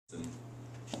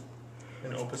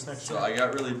in Opus next year? So I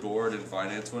got really bored in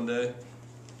finance one day.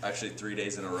 Actually, 3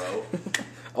 days in a row.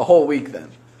 A whole week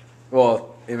then.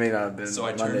 Well, it may not have been. So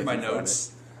I turned my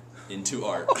notes into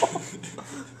art.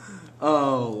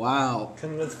 Oh, wow.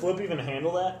 Can this flip even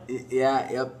handle that?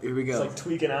 Yeah, yep, here we go. It's like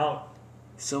tweaking out.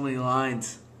 So many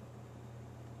lines.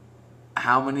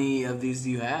 How many of these do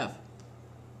you have?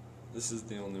 This is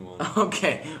the only one.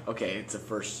 Okay, it's a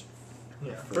first.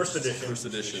 Yeah, first edition. First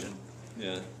edition.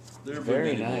 Yeah. They're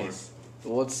Very nice.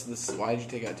 Well, what's this? Why did you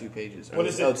take out 2 pages? What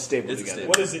is it? Oh, it's stapled It's together. stapled.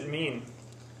 What does it mean?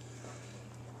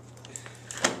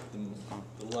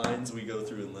 The lines we go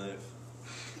through in life.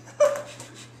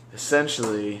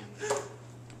 Essentially,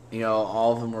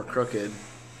 all of them were crooked. And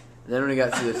then when we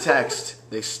got to the text,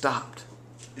 they stopped.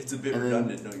 It's a bit And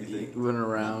redundant, don't you think? We went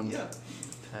around Yeah.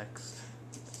 text.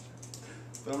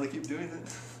 But I'm going to keep doing it.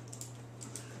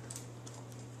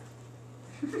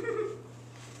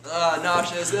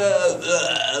 Nauseous. You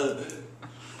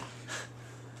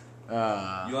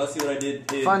want to see what I did?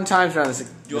 Fun times around this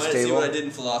You want to see what I did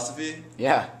in philosophy?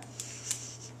 Yeah.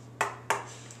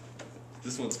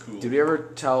 This one's cool. Did we ever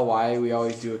tell why we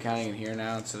always do accounting in here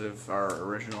now instead of our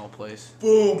original place?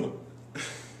 Boom!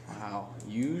 Wow.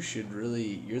 You should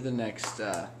really... You're the next...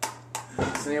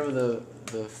 what's the name of the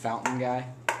fountain guy?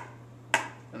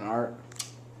 In art?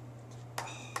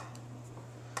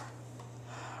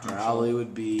 Probably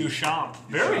would be... Duchamp.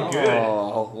 Very Duchamp. good.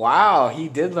 Oh, wow. He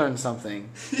did learn something.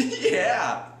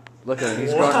 Yeah! Look at him.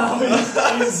 He's Wow. growing...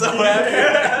 I'm so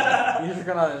happy. He's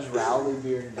working on his Rowley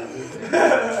beard and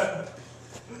everything.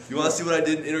 You want to see what I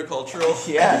did in intercultural?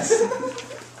 Yes.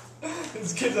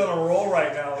 This kid's on a roll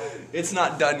right now. It's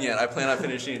not done yet. I plan on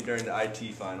finishing it during the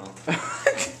IT final.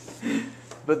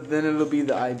 But then it'll be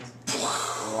the...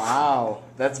 Wow.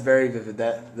 That's very vivid.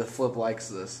 The flip likes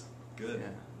this. Good.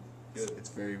 Yeah. Good. It's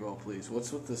very well pleased.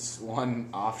 What's with this one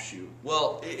offshoot?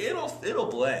 Well, it'll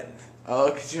blend.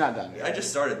 Oh, because you're not done yet. I just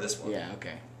started this one. Yeah,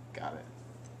 okay. Got it.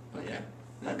 But Okay.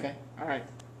 yeah. Okay. All right.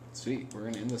 Sweet. We're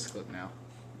going to end this clip now.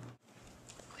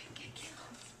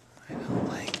 I don't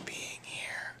like being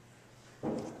here.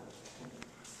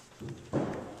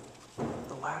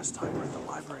 The last time we were in the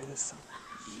library this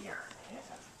year. Yeah.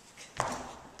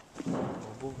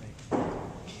 Oh, boy.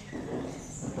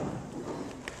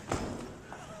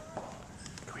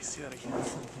 Can we see that again?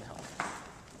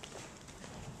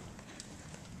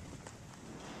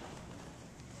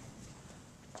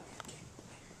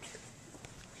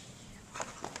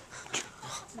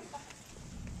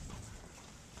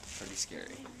 Pretty scary.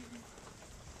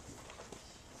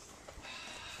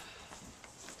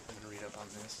 I'm going to read up on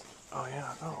this. Oh,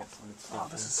 yeah. Oh, oh,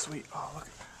 this is sweet. Oh, look.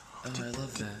 Oh, I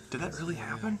love that. Did that really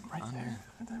happen? Right there.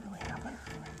 Did that really happen?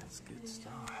 That's good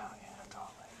stuff. Oh, hell yeah,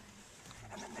 totally.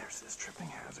 And then there's this tripping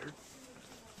hazard.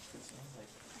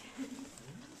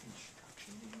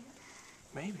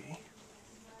 Maybe.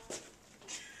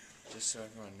 Just so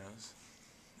everyone knows,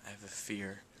 I have a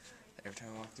fear that every time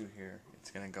I walk through here,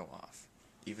 it's going to go off.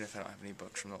 Even if I don't have any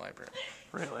books from the library.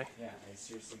 Really? Yeah, I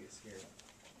seriously get scared.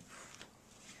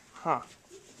 Huh.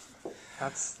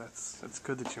 That's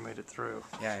good that you made it through.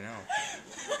 Yeah, I know.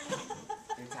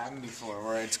 It's happened before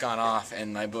where it's gone off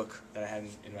and my book that I had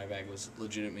in my bag was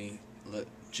legitimately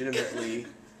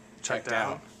checked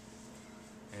out.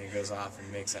 And it goes off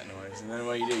and makes that noise. And then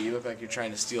what do? You look like you're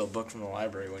trying to steal a book from the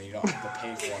library when you don't have to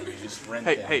pay for them. You just rent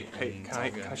them. Hey, and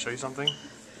can I show you something?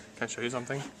 Can I show you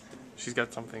something? She's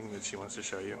got something that she wants to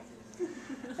show you.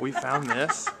 We found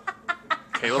this,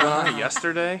 Caleb and I,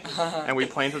 yesterday, and we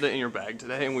planted it in your bag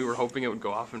today, and we were hoping it would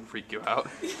go off and freak you out.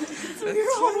 So we were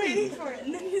all waiting for it,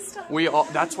 and then you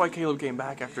stopped. That's why Caleb came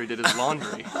back after he did his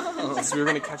laundry. So we were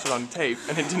going to catch it on tape,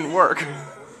 and it didn't work.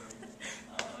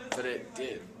 But it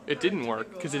did. It didn't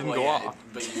work, because it didn't go yeah, off.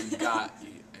 But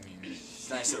it's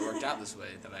nice that it worked out this way,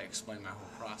 that I explained my whole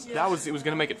process. It was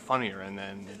going to make it funnier, and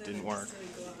then it didn't work.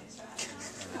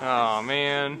 Oh,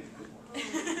 man.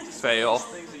 Fail.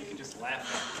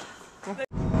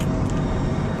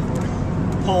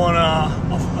 Pulling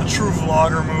a true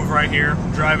vlogger move right here.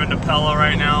 Driving to Pella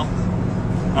right now.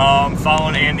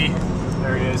 Following Andy.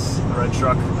 There he is, the red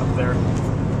truck up there.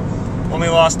 Only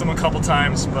lost him a couple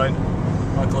times, but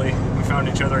luckily we found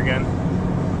each other again.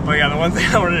 But yeah, the one thing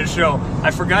I wanted to show,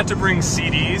 I forgot to bring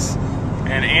CDs,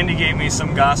 and Andy gave me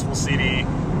some gospel CD,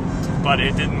 but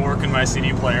it didn't work in my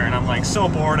CD player, and I'm like so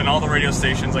bored, and all the radio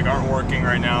stations like aren't working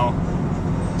right now.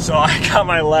 So I got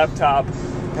my laptop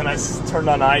and I turned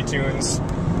on iTunes,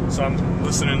 so I'm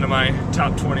listening to my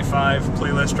top 25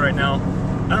 playlist right now.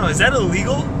 I don't know, is that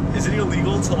illegal? Is it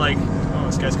illegal to like, oh,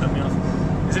 this guy's cutting me off.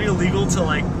 Is it illegal to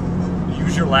like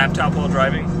use your laptop while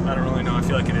driving? I don't really know, I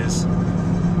feel like it is.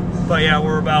 But yeah,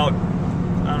 we're about,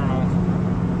 I don't know,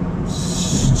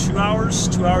 2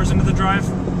 hours into the drive.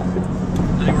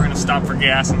 I think we're gonna stop for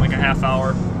gas in like a half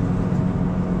hour.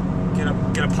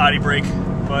 Get a potty break.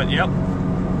 But yep,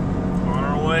 on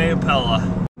our way to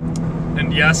Pella.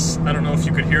 And yes, I don't know if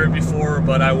you could hear it before,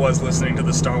 but I was listening to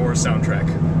the Star Wars soundtrack.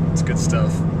 It's good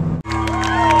stuff.